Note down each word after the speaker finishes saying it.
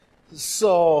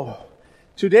So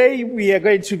today we are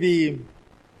going to be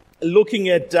looking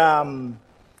at the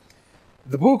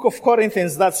book of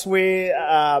Corinthians. That's where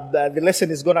the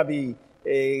lesson is going to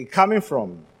be coming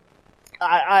from.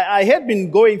 I had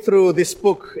been going through this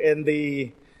book in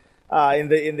the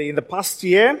past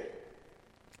year,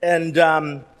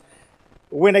 and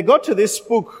when I got to this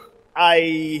book,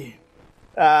 I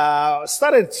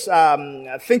started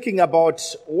thinking about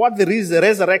what the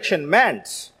resurrection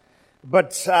meant.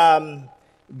 But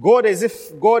God, as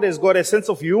if God has got a sense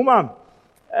of humor.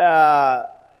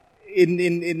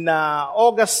 In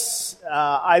August,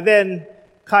 I then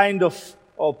kind of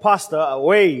passed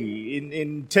away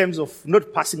in terms of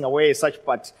not passing away as such,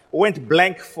 but went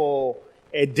blank for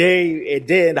a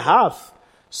day and a half.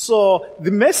 So the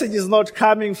message is not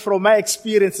coming from my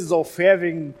experiences of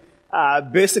having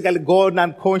basically gone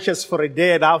unconscious for a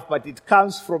day and a half, but it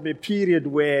comes from a period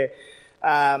where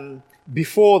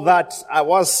before that, I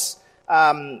was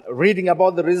reading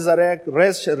about the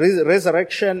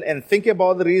resurrection and thinking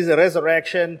about the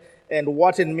resurrection and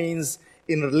what it means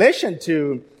in relation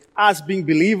to us being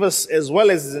believers, as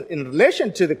well as in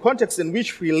relation to the context in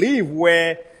which we live,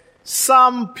 where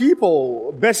some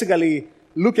people basically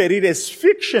look at it as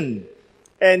fiction.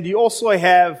 And you also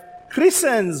have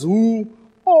Christians who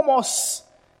almost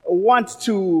want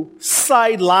to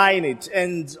sideline it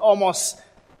and almost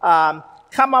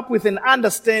come up with an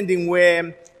understanding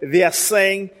where they are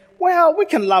saying, well, we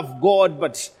can love God,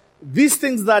 but these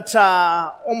things that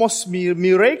are almost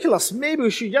miraculous, maybe we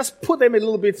should just put them a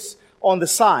little bit on the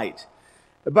side.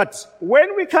 But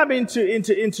when we come into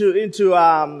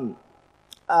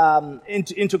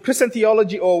Christian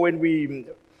theology, or when we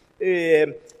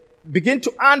begin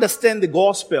to understand the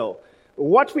gospel,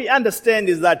 what we understand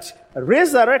is that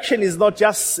resurrection is not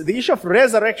just, the issue of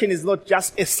resurrection is not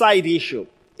just a side issue.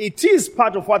 It is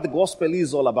part of what the gospel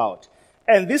is all about.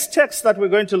 And this text that we're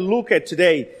going to look at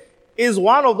today is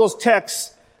one of those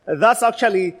texts that's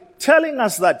actually telling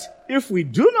us that if we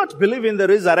do not believe in the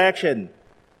resurrection,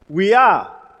 we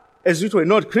are, as it were,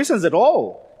 not Christians at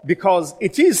all, because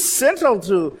it is central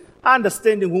to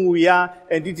understanding who we are,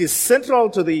 and it is central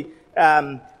to the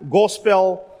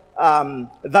gospel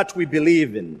that we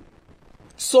believe in.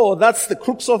 So that's the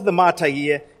crux of the matter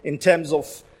here in terms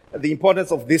of the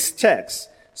importance of this text.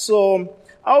 So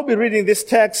I'll be reading this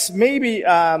text. Maybe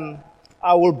I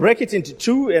will break it into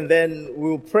two, and then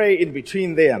we'll pray in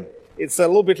between there. It's a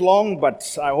little bit long,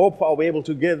 but I hope I'll be able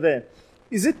to get there.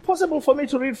 Is it possible for me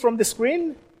to read from the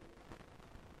screen?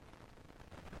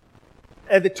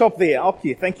 At the top there.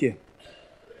 Okay, thank you.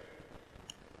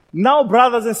 Now,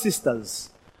 brothers and sisters,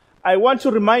 I want to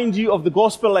remind you of the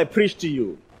gospel I preached to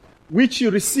you, which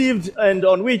you received and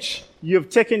on which you have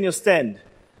taken your stand.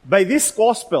 By this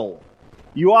gospel,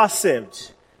 you are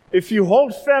saved, if you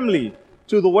hold firmly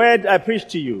to the word I preached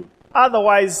to you.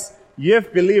 Otherwise, you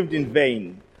have believed in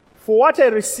vain. For what I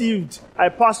received, I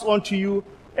passed on to you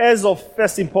as of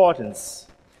first importance,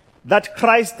 that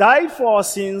Christ died for our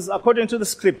sins according to the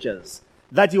Scriptures,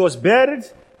 that he was buried,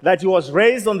 that he was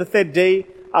raised on the third day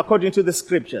according to the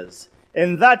Scriptures,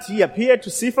 and that he appeared to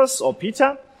Cephas, or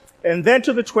Peter, and then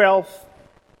to the 12.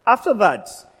 After that,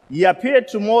 he appeared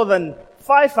to more than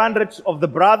 500 of the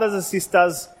brothers and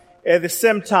sisters at the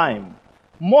same time,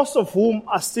 most of whom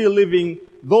are still living,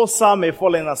 though some have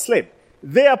fallen asleep.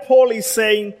 There, Paul is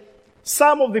saying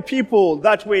some of the people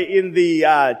that were in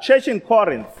the church in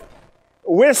Corinth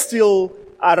were still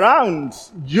around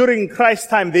during Christ's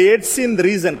time. They had seen the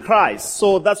risen Christ.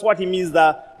 So that's what he means,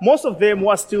 that most of them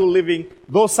were still living,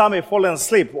 though some have fallen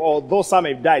asleep, or though some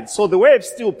have died. So there were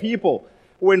still people.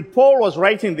 When Paul was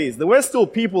writing this, there were still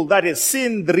people that had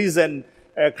seen the risen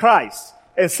Christ,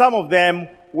 and some of them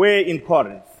were in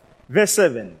Corinth. Verse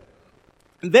 7.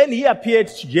 Then he appeared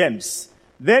to James,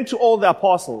 then to all the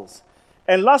apostles,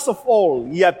 and last of all,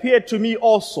 he appeared to me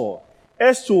also,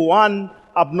 as to one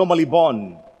abnormally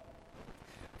born.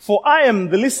 For I am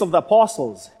the least of the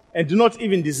apostles, and do not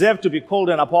even deserve to be called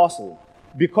an apostle,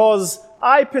 because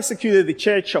I persecuted the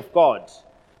church of God.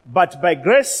 But by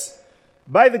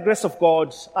the grace of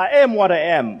God, I am what I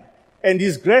am, and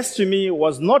his grace to me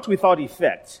was not without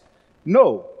effect.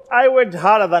 No, I worked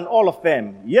harder than all of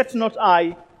them, yet not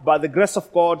I, but the grace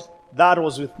of God that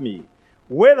was with me.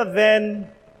 Whether then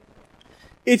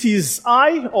it is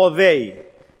I or they,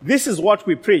 this is what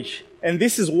we preach, and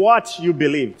this is what you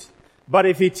believed. But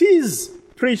if it is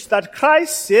preached that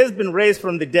Christ has been raised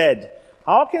from the dead,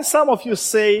 how can some of you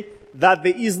say that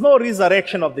there is no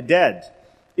resurrection of the dead?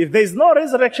 If there is no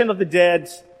resurrection of the dead,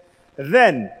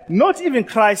 then not even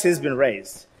Christ has been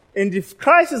raised. And if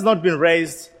Christ has not been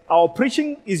raised, our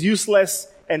preaching is useless,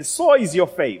 and so is your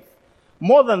faith.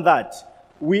 More than that,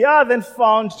 We are then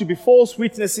found to be false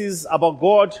witnesses about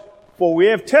God, for we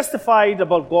have testified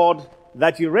about God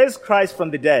that he raised Christ from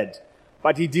the dead,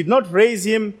 but he did not raise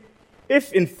him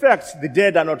if in fact the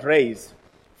dead are not raised.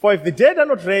 For if the dead are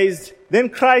not raised, then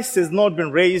Christ has not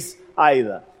been raised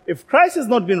either. If Christ has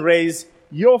not been raised,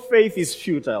 your faith is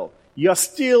futile. You are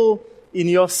still in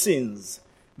your sins.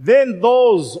 Then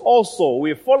those also who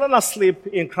have fallen asleep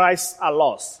in Christ are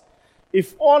lost.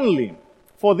 If only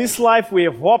for this life we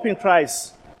have hope in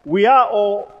Christ, we are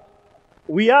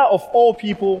of all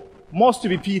people most to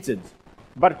be pitied.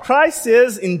 But Christ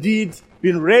has indeed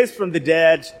been raised from the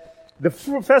dead, the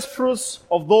first fruits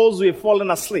of those who have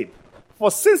fallen asleep.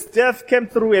 For since death came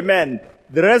through a man,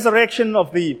 the resurrection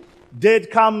of the dead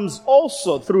comes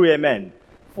also through a man.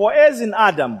 For as in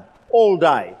Adam all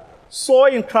die, so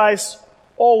in Christ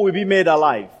all will be made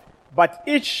alive, but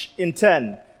each in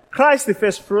turn. Christ the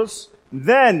first fruits,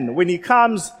 then when he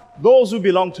comes, those who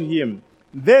belong to him.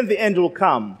 Then the end will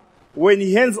come, when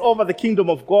he hands over the kingdom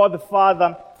of God the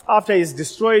Father, after he has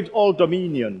destroyed all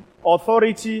dominion,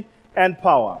 authority, and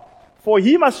power. For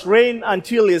he must reign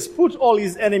until he has put all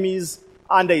his enemies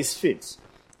under his feet.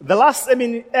 The last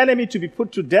enemy to be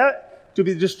put to death, to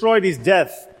be destroyed, is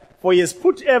death, for he has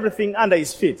put everything under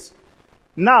his feet.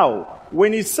 Now,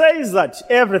 when he says that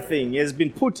everything has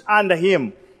been put under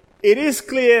him, it is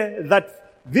clear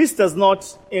that this does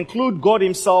not include God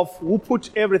himself, who put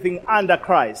everything under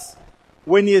Christ.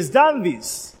 When he has done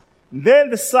this, then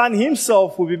the Son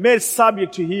himself will be made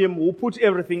subject to him who put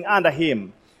everything under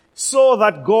him, so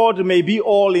that God may be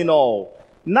all in all.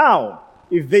 Now,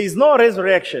 if there is no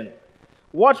resurrection,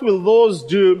 what will those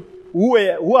do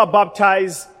who are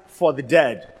baptized for the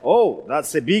dead? Oh,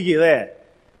 that's a biggie there.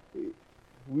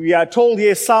 We are told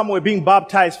here some were being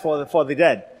baptized for the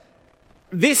dead.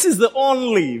 This is the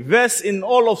only verse in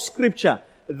all of Scripture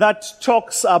that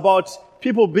talks about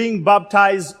people being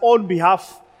baptized on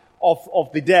behalf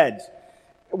of the dead.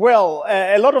 Well,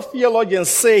 a lot of theologians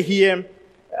say here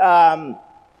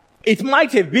it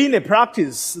might have been a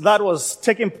practice that was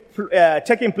taking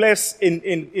place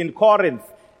in Corinth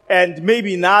and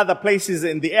maybe in other places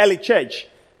in the early church,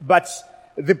 but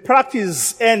the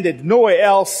practice ended. Nowhere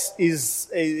else is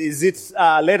it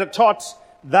later taught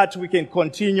that we can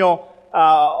continue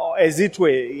as it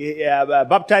were,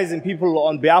 baptizing people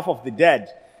on behalf of the dead.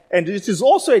 And it is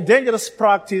also a dangerous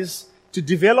practice to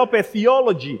develop a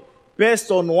theology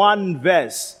based on one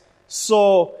verse.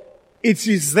 So it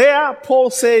is there, Paul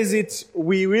says it,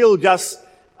 we will just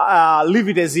leave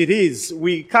it as it is.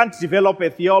 We can't develop a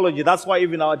theology. That's why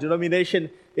even our denomination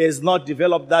has not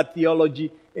developed that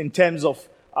theology in terms of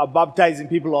baptizing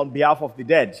people on behalf of the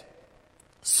dead.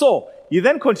 So, he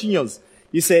then continues.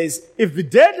 He says, if the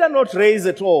dead are not raised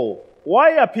at all,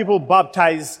 why are people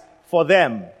baptized for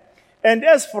them? And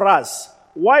as for us,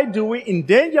 why do we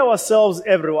endanger ourselves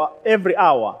every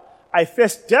hour? I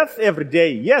face death every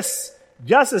day. Yes,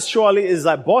 just as surely as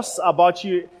I boast about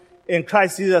you in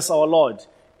Christ Jesus our Lord.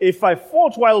 If I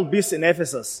fought wild beasts in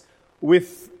Ephesus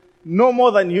with no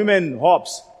more than human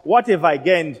hopes, what have I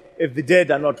gained if the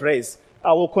dead are not raised?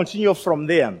 I will continue from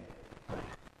there.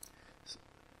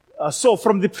 So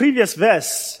from the previous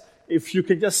verse, if you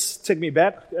could just take me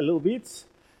back a little bit.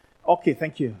 Okay,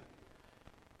 thank you.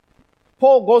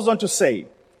 Paul goes on to say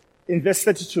in verse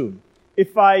 32,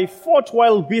 if I fought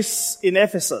wild beasts in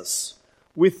Ephesus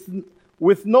with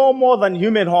no more than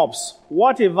human hopes,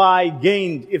 what have I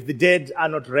gained if the dead are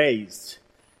not raised?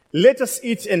 Let us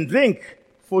eat and drink,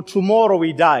 for tomorrow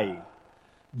we die.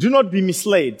 Do not be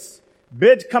misled.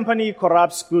 Bad company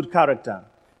corrupts good character.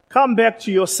 Come back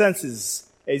to your senses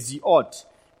as ye ought,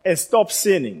 and stop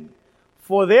sinning.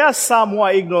 For there are some who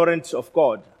are ignorant of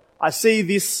God. I say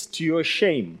this to your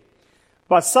shame.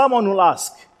 But someone will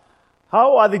ask,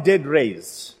 how are the dead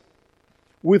raised?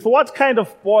 With what kind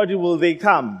of body will they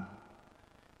come?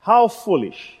 How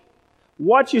foolish.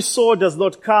 What you sow does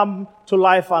not come to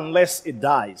life unless it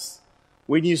dies.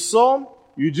 When you sow,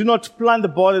 you do not plant the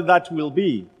body that will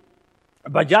be,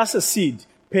 but just a seed,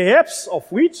 perhaps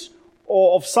of wheat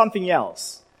or of something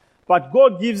else. But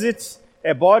God gives it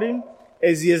a body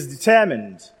as he has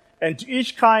determined, and to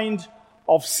each kind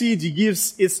of seed he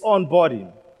gives its own body.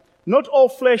 Not all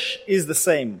flesh is the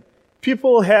same.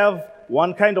 People have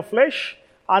one kind of flesh,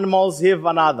 animals have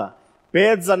another,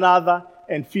 birds another,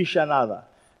 and fish another.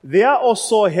 There are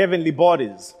also heavenly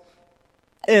bodies,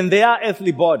 and there are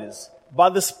earthly bodies.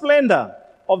 But the splendor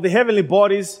of the heavenly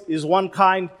bodies is one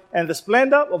kind, and the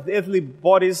splendor of the earthly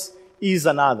bodies is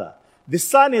another. The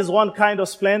sun is one kind of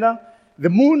splendor, the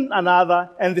moon another,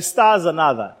 and the stars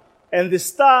another. And the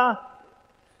star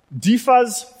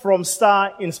differs from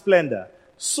star in splendor.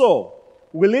 So,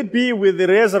 will it be with the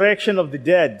resurrection of the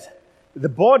dead? The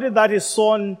body that is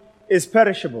sown is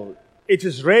perishable. It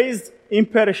is raised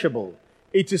imperishable.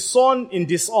 It is sown in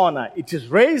dishonor. It is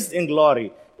raised in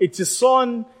glory. It is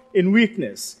sown in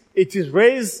weakness. It is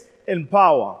raised in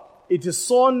power. It is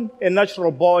sown a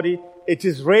natural body. It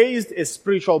is raised a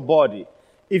spiritual body.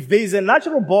 If there is a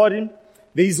natural body,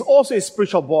 there is also a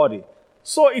spiritual body.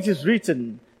 So it is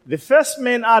written, the first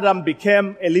man Adam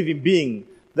became a living being.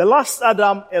 The last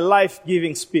Adam, a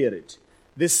life-giving spirit.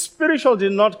 The spiritual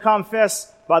did not come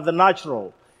first, but the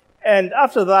natural. And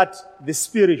after that, the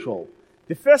spiritual.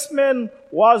 The first man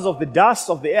was of the dust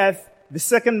of the earth. The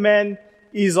second man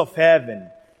is of heaven.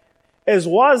 As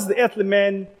was the earthly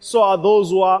man, so are those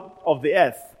who are of the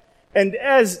earth. And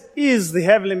as is the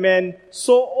heavenly man,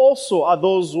 so also are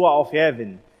those who are of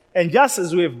heaven. And just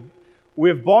as we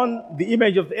have borne the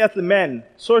image of the earthly man,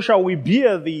 so shall we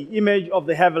bear the image of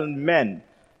the heavenly man.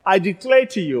 I declare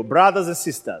to you, brothers and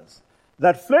sisters,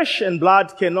 that flesh and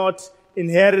blood cannot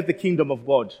inherit the kingdom of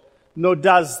God, nor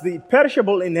does the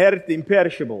perishable inherit the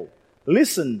imperishable.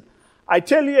 Listen, I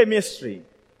tell you a mystery.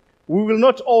 We will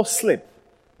not all sleep,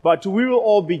 but we will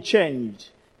all be changed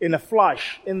in a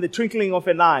flash, in the twinkling of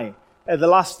an eye, at the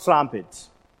last trumpet.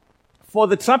 For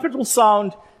the trumpet will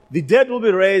sound, the dead will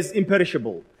be raised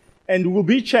imperishable, and will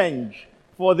be changed.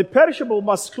 For the perishable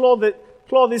must clothe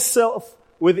itself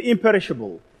with the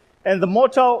imperishable, and the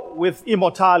mortal with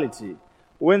immortality.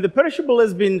 When the perishable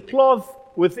has been clothed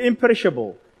with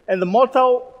imperishable, and the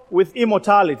mortal with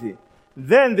immortality,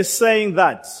 then the saying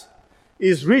that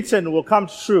is written will come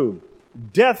true.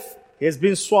 Death has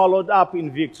been swallowed up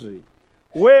in victory.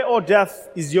 Where, O death,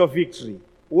 is your victory?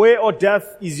 Where, O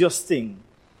death, is your sting?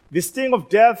 The sting of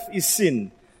death is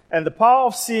sin, and the power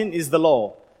of sin is the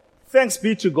law. Thanks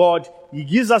be to God, He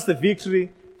gives us the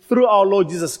victory through our Lord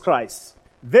Jesus Christ.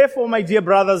 Therefore, my dear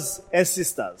brothers and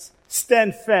sisters,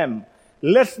 stand firm.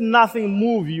 Let nothing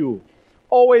move you.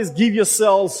 Always give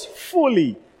yourselves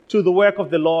fully to the work of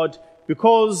the Lord,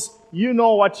 because you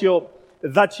know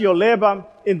that your labor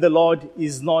in the Lord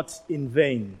is not in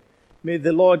vain. May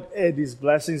the Lord add His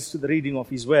blessings to the reading of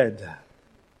His word.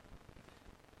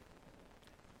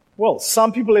 Well,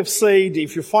 some people have said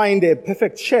if you find a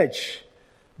perfect church,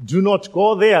 do not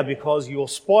go there because you'll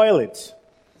spoil it.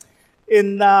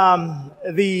 In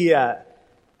the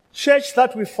church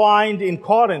that we find in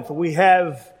Corinth, we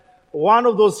have one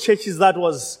of those churches that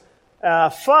was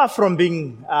far from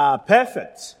being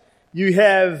perfect. You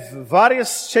have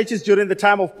various churches during the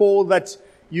time of Paul that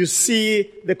you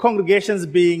see the congregations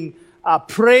being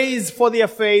praised for their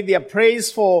faith, they are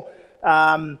praised for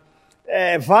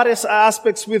various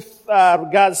aspects with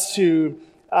regards to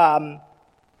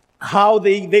how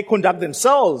they conduct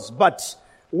themselves. But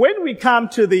when we come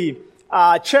to the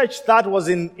church that was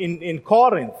in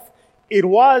Corinth, it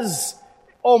was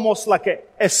almost like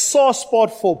a sore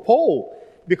spot for Paul.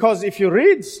 Because if you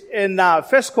read in 1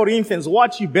 Corinthians,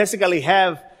 what you basically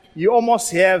have, you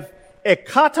almost have a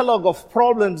catalog of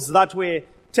problems that were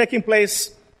taking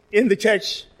place in the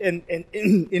church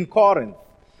in Corinth.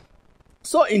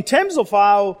 So in terms of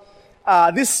how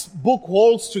this book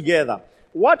holds together,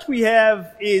 what we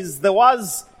have is there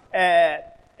was a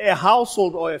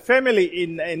household or a family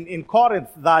in Corinth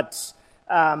that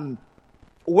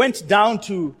went down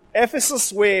to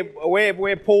Ephesus, where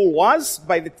Paul was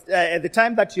at the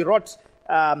time that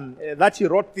he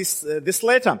wrote this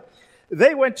letter.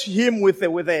 They went to him with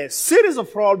a series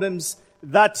of problems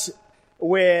that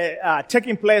were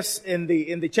taking place in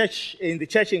the church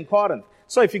in Corinth.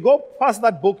 So if you go past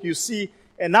that book, you see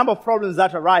a number of problems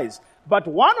that arise. But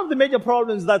one of the major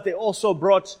problems that they also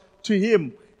brought to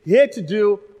him had to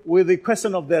do with the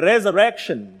question of the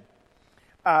resurrection.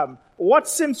 What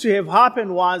seems to have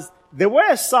happened was there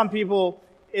were some people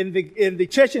in the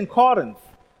church in Corinth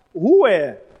who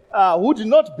did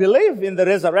not believe in the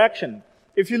resurrection.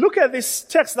 If you look at this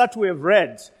text that we have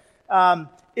read,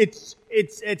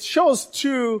 it shows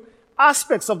two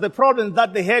aspects of the problem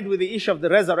that they had with the issue of the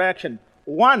resurrection.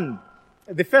 One,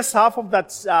 the first half of that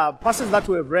passage that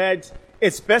we have read,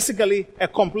 it's basically a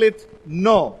complete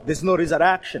no, there's no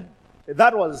resurrection.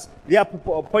 That was their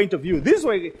point of view. These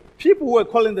were people who were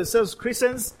calling themselves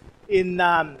Christians in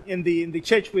the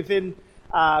church within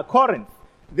Corinth.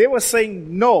 They were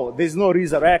saying, no, there's no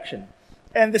resurrection.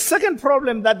 And the second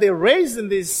problem that they raised in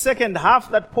the second half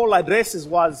that Paul addresses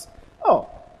was,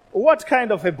 what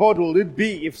kind of a body will it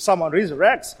be if someone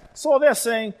resurrects? So they're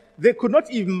saying they could not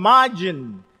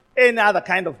imagine any other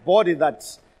kind of body that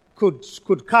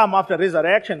could come after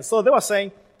resurrection. So they were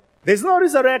saying, there's no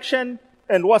resurrection,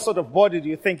 and what sort of body do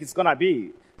you think it's going to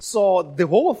be? So the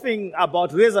whole thing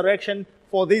about resurrection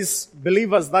for these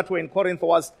believers that were in Corinth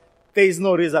was there is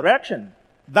no resurrection.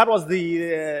 That was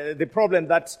the problem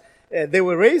that they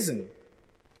were raising.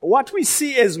 What we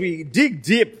see as we dig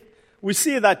deep, we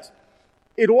see that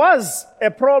it was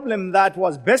a problem that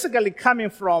was basically coming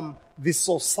from the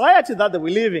society that they were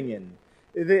living in.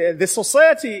 The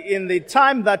society in the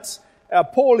time that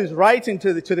Paul is writing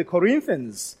to the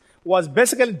Corinthians was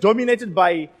basically dominated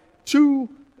by two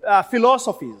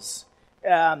philosophies,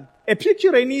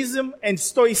 Epicureanism and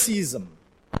Stoicism.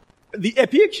 The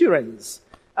Epicureans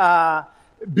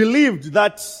believed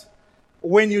that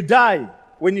when you die,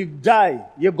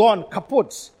 you're gone,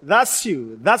 kaput. That's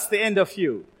you. That's the end of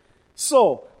you.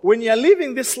 So, when you're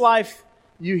living this life,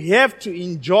 you have to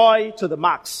enjoy to the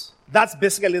max.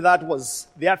 That was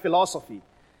their philosophy.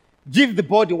 Give the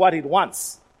body what it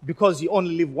wants, because you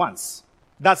only live once.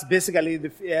 That's basically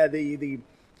the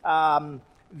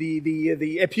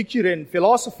Epicurean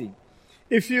philosophy.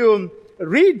 If you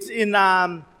read in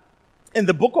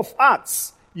the book of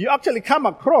Acts, you actually come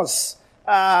across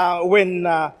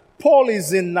when Paul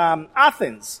is in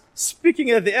Athens, speaking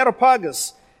at the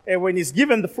Areopagus, when he's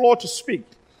given the floor to speak.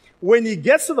 When he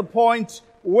gets to the point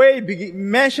where he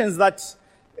mentions that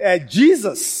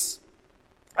Jesus,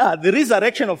 the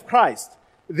resurrection of Christ,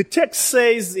 the text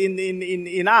says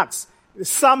in Acts,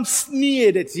 some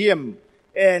sneered at him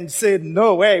and said,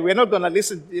 "No way, we're not going to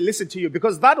listen to you,"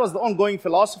 because that was the ongoing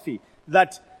philosophy,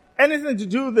 that anything to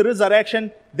do with the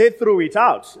resurrection, they threw it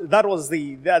out. That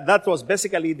was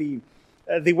basically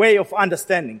the way of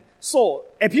understanding. So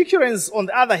Epicureans, on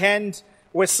the other hand,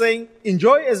 were saying,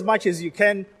 enjoy as much as you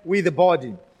can with the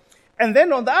body. And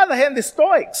then on the other hand,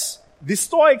 the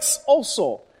Stoics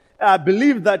also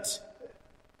believe that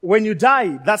when you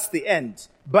die, that's the end.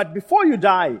 But before you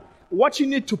die, what you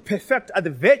need to perfect are the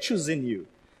virtues in you.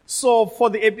 So for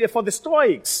the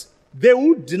Stoics, they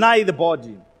would deny the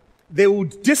body. They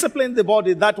would discipline the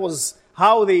body. That was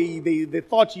how they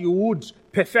thought you would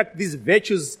perfect these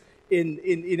virtues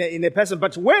in a person.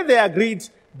 But where they agreed,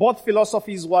 both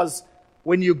philosophies, was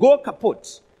when you go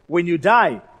kaput, when you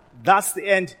die, that's the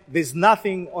end. There's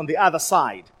nothing on the other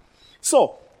side.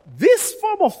 So this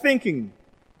form of thinking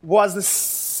was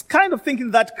the kind of thinking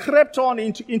that crept on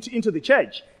into the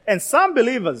church. And some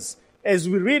believers, as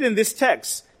we read in this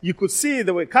text, you could see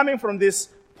they were coming from this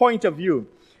point of view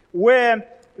where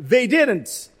they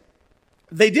didn't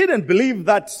believe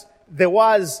that there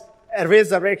was a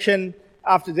resurrection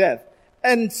after death.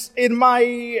 And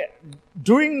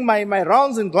during my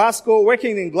rounds in Glasgow,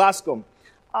 working in Glasgow,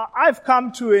 I've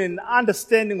come to an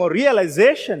understanding or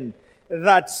realization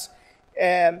that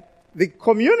the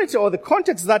community or the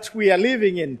context that we are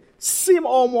living in seem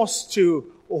almost to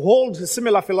hold a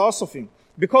similar philosophy.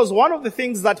 Because one of the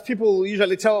things that people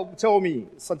usually tell me,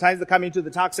 sometimes they come into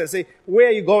the taxi and say, "Where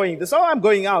are you going?" They say, "Oh, I'm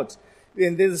going out."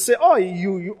 And they say, "Oh,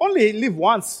 you only live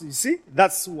once." You see,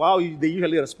 that's how they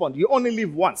usually respond. You only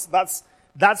live once. That's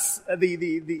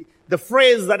the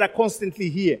phrase that I constantly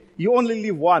hear. You only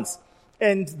live once.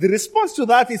 And the response to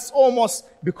that is almost,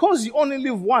 because you only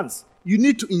live once, you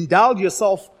need to indulge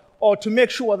yourself or to make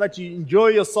sure that you enjoy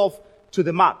yourself to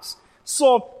the max.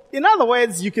 So, in other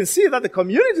words, you can see that the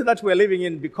community that we're living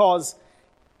in, because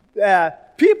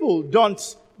people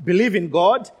don't believe in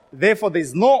God, therefore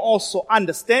there's no also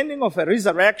understanding of a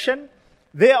resurrection.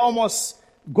 They're almost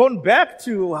gone back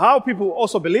to how people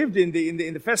also believed in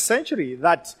the first century,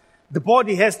 that the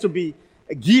body has to be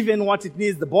given what it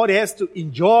needs. The body has to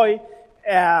enjoy,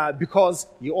 because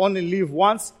you only live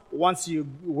once. Once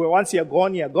you're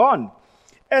gone, you're gone.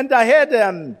 And I had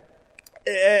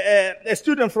a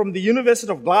student from the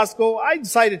University of Glasgow. I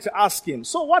decided to ask him,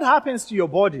 "So what happens to your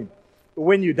body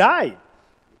when you die?"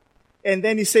 And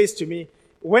then he says to me,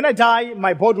 "When I die,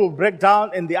 my body will break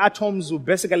down, and the atoms will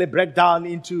basically break down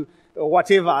into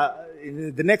whatever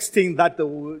the next thing that they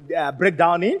will break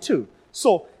down into."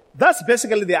 So that's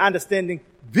basically the understanding.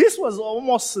 This was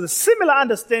almost a similar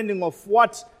understanding of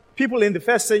what people in the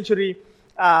first century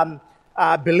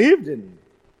believed in.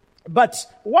 But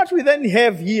what we then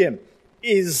have here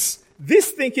is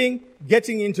this thinking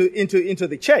getting into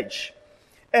the church.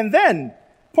 And then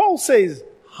Paul says,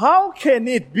 how can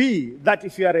it be that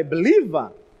if you are a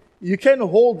believer, you can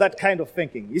hold that kind of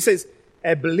thinking? He says,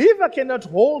 a believer cannot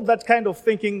hold that kind of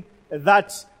thinking,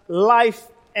 that life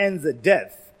ends at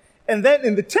death. And then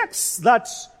in the text that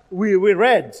we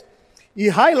read, he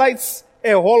highlights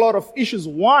a whole lot of issues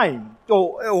why,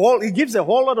 he gives a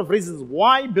whole lot of reasons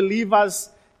why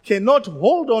believers cannot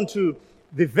hold on to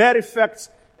the very fact,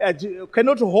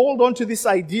 cannot hold on to this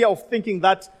idea of thinking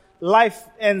that life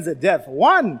ends at death.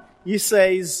 One, he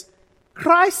says,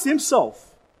 Christ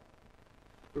himself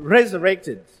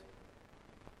resurrected.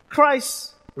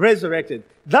 Christ resurrected.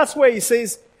 That's where he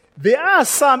says, there are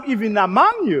some even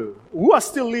among you who are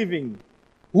still living,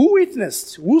 who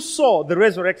witnessed, who saw the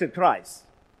resurrected Christ.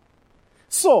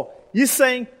 So, he's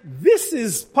saying, this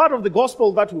is part of the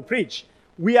gospel that we preach.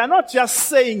 We are not just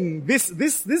saying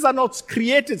these are not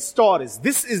created stories.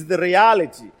 This is the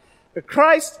reality.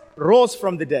 Christ rose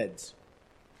from the dead.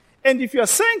 And if you are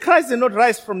saying Christ did not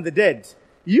rise from the dead,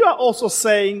 you are also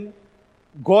saying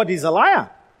God is a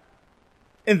liar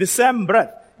in the same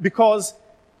breath. Because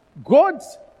God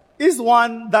is the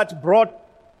one that brought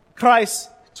Christ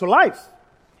to life.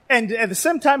 And at the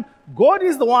same time, God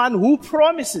is the one who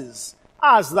promises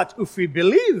us that if we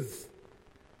believe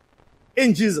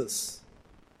in Jesus,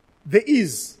 there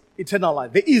is eternal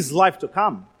life. There is life to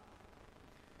come.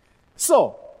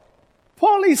 So,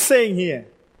 Paul is saying here,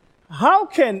 how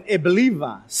can a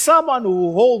believer, someone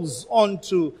who holds on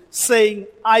to saying,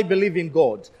 I believe in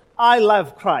God, I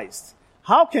love Christ,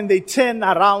 how can they turn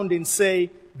around and say,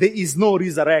 there is no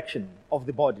resurrection of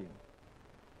the body?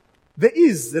 There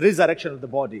is the resurrection of the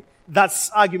body. That's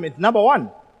argument number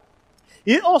one.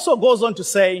 He also goes on to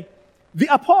say, the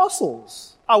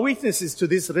apostles are witnesses to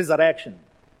this resurrection.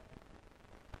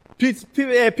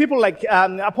 People like,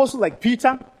 apostles like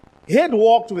Peter, he had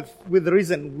walked with the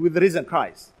risen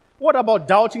Christ. What about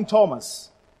doubting Thomas?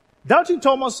 Doubting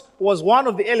Thomas was one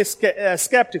of the early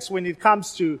skeptics when it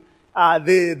comes to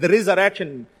the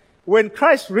resurrection. When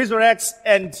Christ resurrects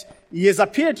and he has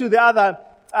appeared to the other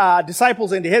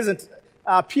disciples and he hasn't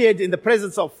appeared in the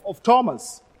presence of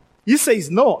Thomas, he says,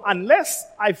 no, unless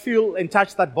I feel and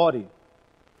touch that body,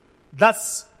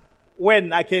 that's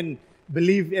when I can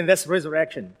believe in this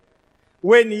resurrection.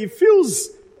 When he feels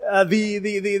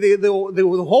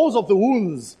the holes of the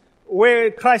wounds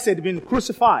where Christ had been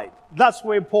crucified, that's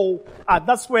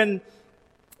when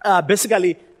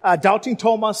basically doubting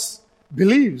Thomas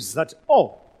believes that,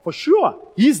 oh, for sure,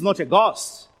 he is not a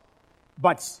ghost,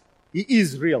 but he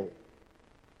is real.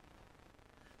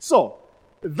 So,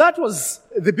 that was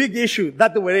the big issue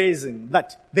that they were raising,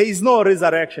 that there is no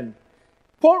resurrection.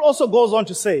 Paul also goes on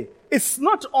to say, it's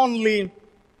not only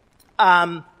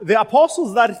the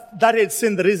apostles that had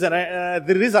seen the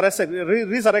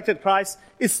resurrected Christ.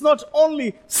 It's not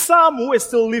only some who were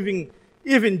still living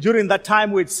even during that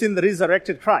time who had seen the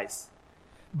resurrected Christ.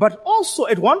 But also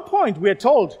at one point we are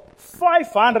told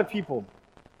 500 people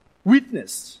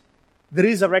witnessed the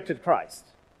resurrected Christ.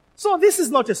 So this is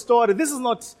not a story. This is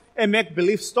not a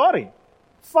make-believe story.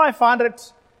 500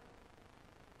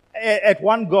 at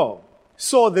one go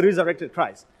saw the resurrected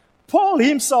Christ. Paul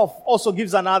himself also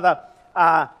gives another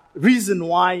reason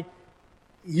why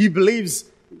he believes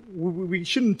we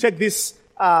shouldn't take this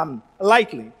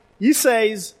lightly. He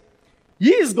says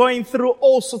he is going through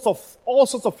all sorts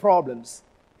of problems.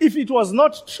 If it was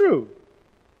not true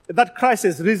that Christ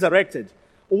is resurrected,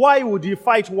 why would he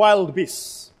fight wild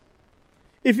beasts?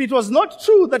 If it was not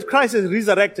true that Christ is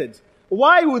resurrected,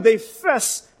 why would they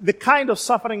face the kind of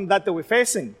suffering that they were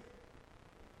facing,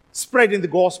 spreading the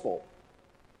gospel?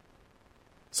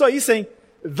 So he's saying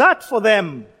that for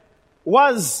them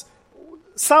was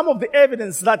some of the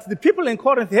evidence that the people in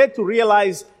Corinth had to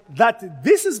realize that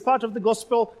this is part of the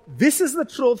gospel, this is the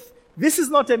truth, this is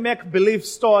not a make-believe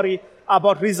story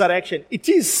about resurrection. It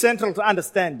is central to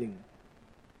understanding.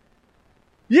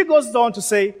 He goes on to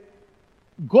say,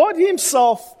 God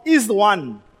himself is the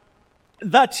one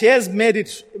that has made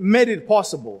it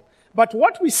possible. But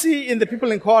what we see in the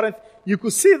people in Corinth, you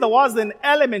could see there was an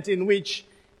element in which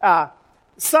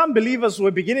some believers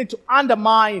were beginning to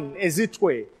undermine, as it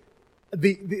were,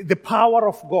 the power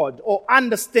of God or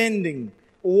understanding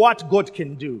what God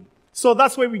can do. So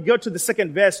that's where we go to the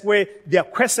second verse where they are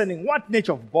questioning what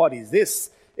nature of body is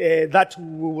this that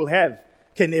we will have.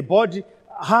 Can a body,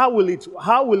 how will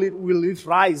it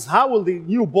rise? How will the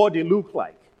new body look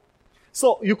like?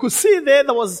 So you could see there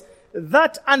was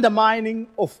that undermining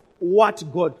of what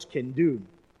God can do.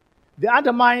 The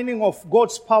undermining of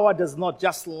God's power does not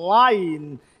just lie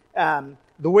in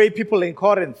the way people in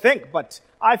Corinth think, but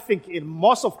I think in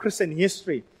most of Christian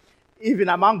history, even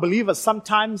among believers,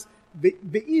 sometimes there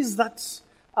is that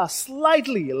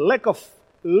slightly lack of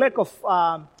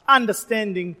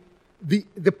understanding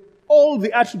all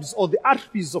the attributes or the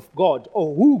attributes of God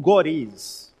or who God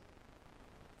is.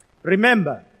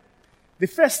 Remember, the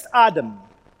first Adam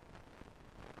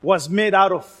was made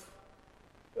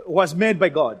by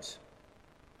God.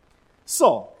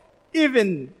 So,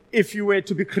 even if you were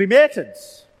to be cremated,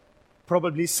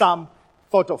 probably some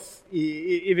thought of,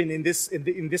 even in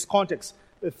this context,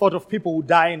 thought of people who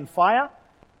die in fire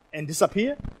and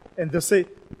disappear, and they say,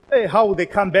 hey, how will they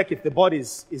come back if the body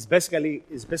is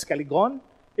basically gone?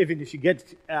 Even if you get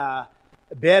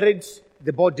buried,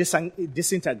 the body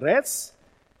disintegrates.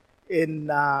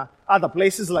 in other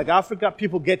places like Africa,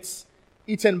 people get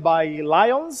eaten by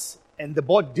lions and the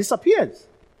body disappears.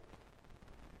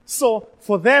 So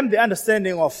for them, the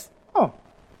understanding of,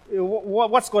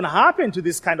 what's going to happen to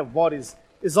this kind of bodies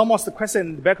is almost a question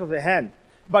in the back of their hand.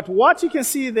 But what you can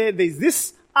see there's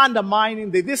this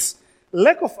undermining, there's this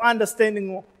lack of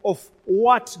understanding of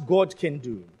what God can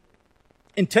do.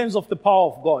 In terms of the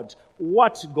power of God,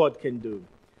 what God can do.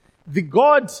 The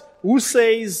God who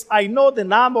says, I know the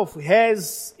number of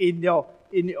hairs on your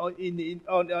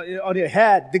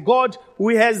head. The God who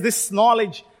has this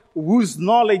knowledge, whose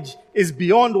knowledge is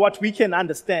beyond what we can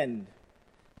understand.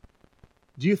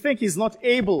 Do you think he's not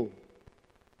able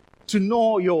to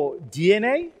know your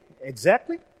DNA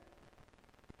exactly?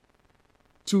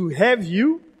 To have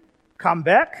you come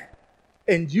back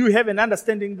and you have an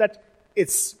understanding that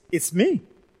it's me.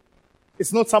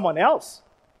 It's not someone else.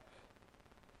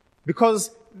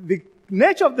 Because the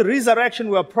nature of the resurrection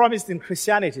we are promised in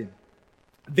Christianity,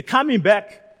 the coming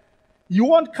back, you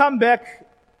won't come back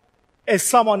as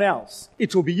someone else.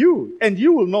 It will be you, and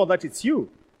you will know that it's you.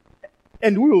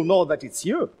 And we will know that it's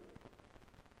you.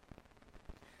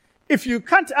 If you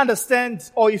can't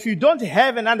understand, or if you don't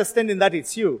have an understanding that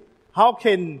it's you, how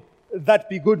can that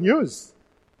be good news?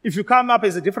 If you come up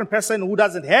as a different person who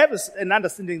doesn't have an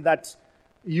understanding that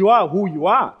you are who you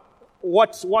are,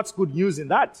 what's good news in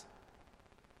that?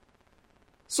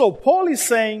 So Paul is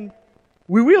saying,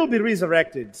 we will be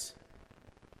resurrected.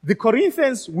 The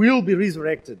Corinthians will be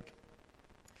resurrected.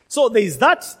 So there is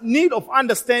that need of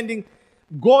understanding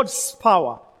God's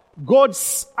power,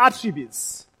 God's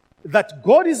attributes, that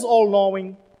God is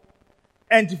all-knowing,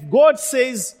 and if God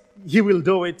says he will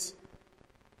do it,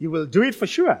 he will do it for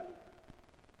sure.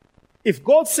 If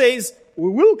God says we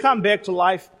will come back to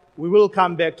life, we will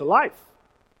come back to life.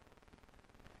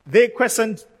 They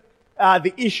questioned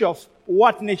the issue of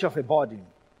what nature of a body.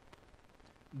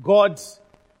 God,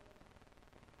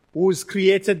 who's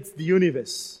created the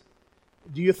universe,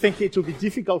 do you think it will be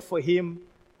difficult for him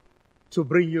to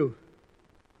bring you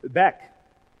back?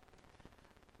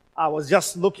 I was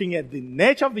just looking at the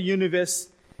nature of the universe.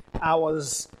 I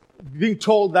was being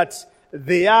told that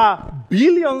there are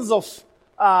billions of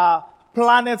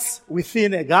planets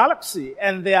within a galaxy,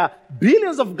 and there are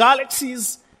billions of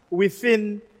galaxies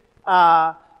within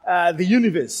the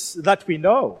universe that we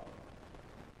know.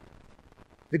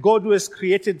 The God who has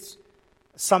created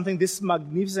something this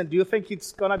magnificent, do you think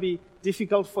it's going to be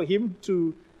difficult for him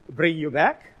to bring you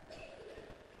back?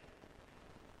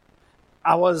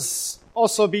 I was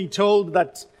also being told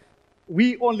that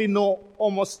we only know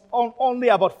only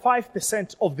about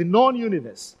 5% of the known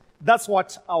universe. That's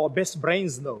what our best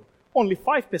brains know. Only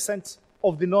 5%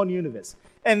 of the known universe.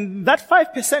 And that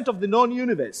 5% of the known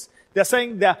universe, they're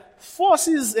saying there are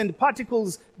forces and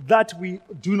particles that we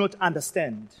do not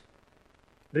understand.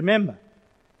 Remember,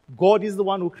 God is the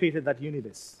one who created that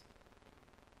universe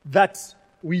that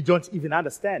we don't even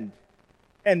understand.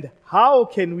 And how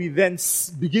can we then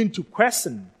begin to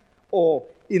question, or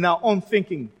in our own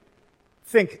thinking,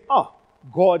 think,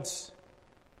 God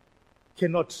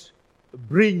cannot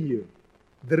bring you,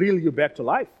 the real you, back to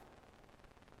life?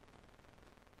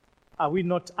 Are we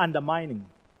not undermining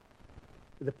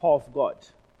the power of God?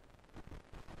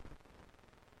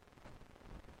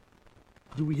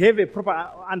 Do we have a proper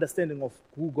understanding of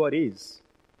who God is?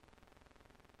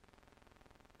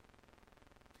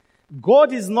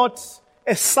 God is not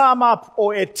a sum up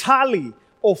or a tally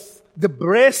of the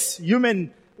best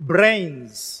human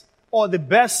brains or the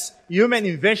best human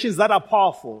inventions that are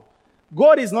powerful.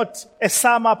 God is not a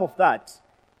sum up of that.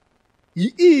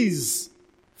 He is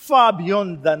far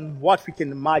beyond than what we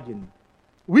can imagine.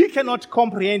 We cannot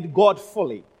comprehend God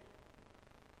fully.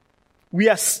 We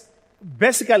are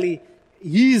basically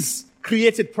his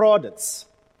created products.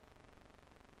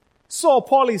 So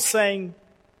Paul is saying,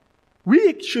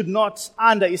 we should not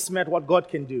underestimate what God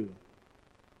can do.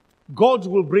 God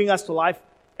will bring us to life,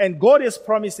 and God has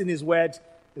promised in his word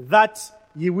that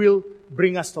he will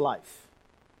bring us to life.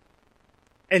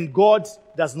 And God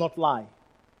does not lie.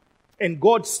 And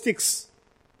God sticks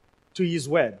to his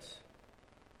word.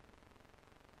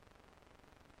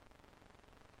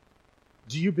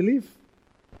 Do you believe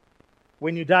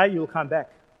when you die, you'll come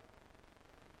back?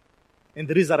 In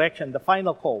the resurrection, the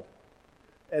final call,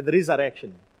 the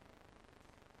resurrection.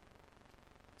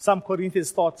 Some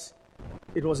Corinthians thought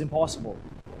it was impossible.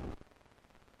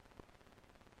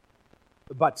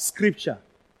 But Scripture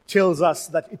tells us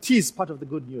that it is part of the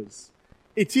good news.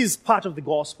 It is part of the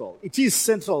gospel. It is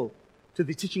central to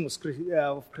the teaching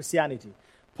of Christianity.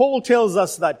 Paul tells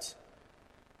us that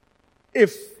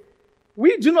if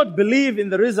we do not believe in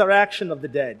the resurrection of the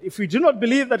dead, if we do not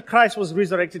believe that Christ was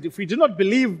resurrected, if we do not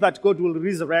believe that God will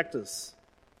resurrect us,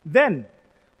 then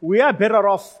we are better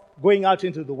off going out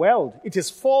into the world. It is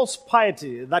false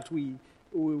piety that we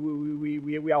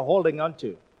are holding on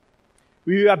to.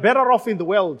 We are better off in the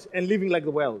world and living like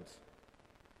the world.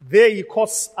 There he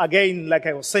quotes again, like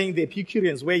I was saying, the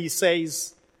Epicureans, where he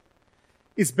says,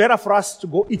 it's better for us to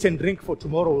go eat and drink, for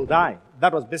tomorrow we'll die.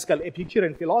 That was basically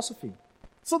Epicurean philosophy.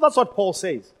 So that's what Paul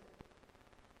says.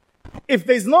 If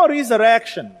there's no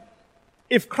resurrection,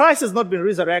 if Christ has not been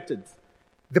resurrected,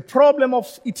 the problem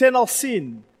of eternal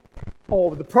sin,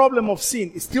 or the problem of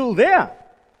sin, is still there.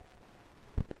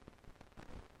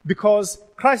 Because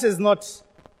Christ has not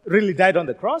really died on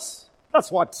the cross.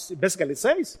 That's what it basically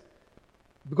says.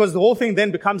 Because the whole thing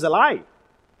then becomes a lie.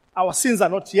 Our sins are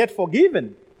not yet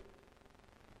forgiven.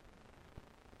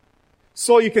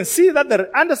 So you can see that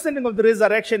the understanding of the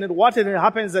resurrection and what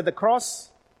happens at the cross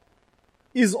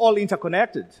is all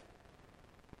interconnected.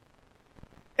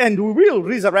 And we will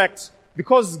resurrect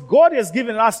because God has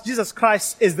given us Jesus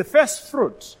Christ as the first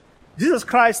fruit. Jesus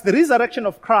Christ, the resurrection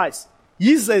of Christ,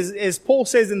 is, as Paul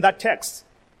says in that text,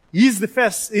 he's the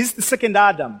second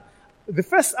Adam. The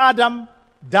first Adam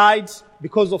died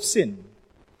because of sin.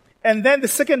 And then the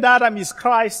second Adam is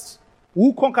Christ,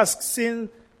 who conquers sin,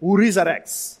 who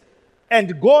resurrects.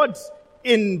 And God,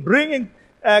 in bringing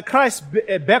Christ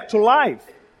back to life,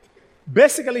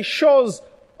 basically shows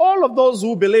all of those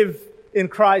who believe in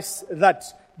Christ that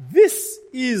this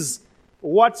is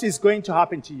what is going to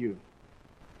happen to you.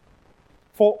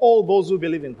 For all those who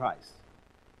believe in Christ.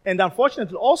 And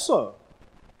unfortunately also,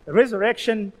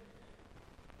 resurrection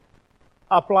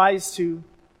applies to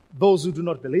those who do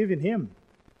not believe in him.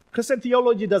 Christian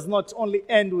theology does not only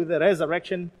end with the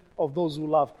resurrection of those who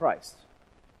love Christ.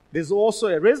 There's also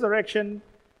a resurrection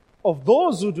of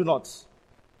those who do not.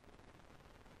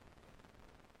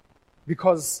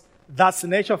 Because that's the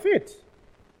nature of it.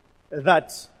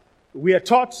 That we are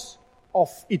taught of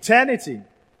eternity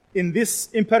in this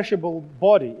imperishable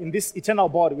body, in this eternal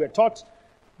body. We are taught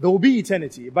there will be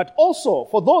eternity. But also,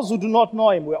 for those who do not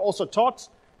know him, we are also taught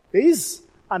there is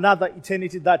another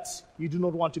eternity that you do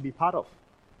not want to be part of.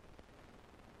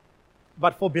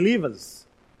 But for believers,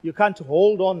 you can't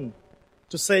hold on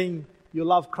to saying you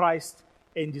love Christ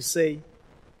and you say,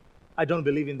 I don't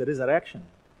believe in the resurrection.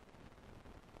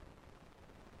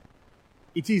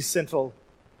 It is central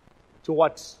to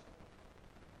what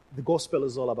the gospel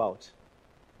is all about.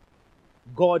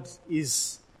 God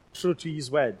is true to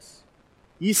his words.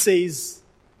 He says,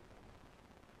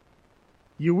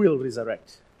 you will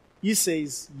resurrect. He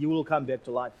says, you will come back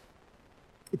to life.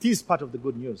 It is part of the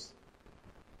good news.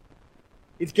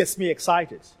 It gets me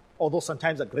excited. Although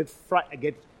sometimes I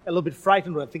get a little bit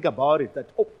frightened when I think about it, that,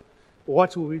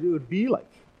 what would it be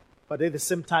like? But at the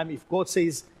same time, if God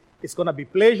says it's going to be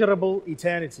pleasurable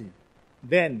eternity,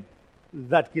 then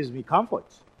that gives me comfort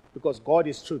because God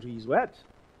is true to his word.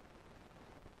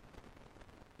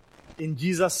 In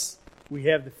Jesus, we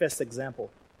have the first example.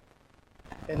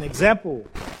 An example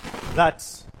that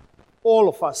all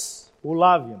of us who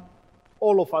love him,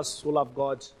 all of us who love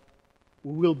God,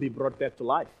 will be brought back to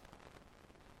life.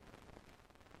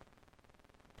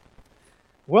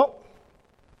 Well,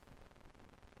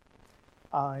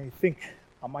 I think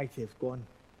I might have gone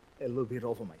a little bit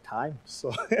over my time,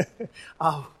 so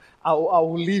I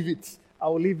will leave it. I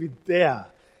will leave it there.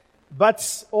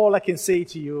 But all I can say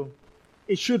to you,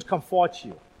 it should comfort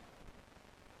you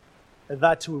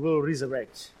that we will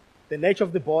resurrect. The nature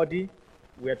of the body,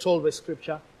 we are told by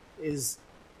Scripture, is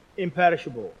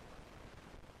imperishable.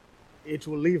 It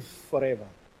will live forever.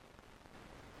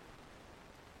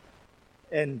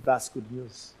 And that's good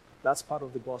news. That's part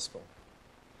of the gospel.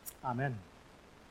 Amen.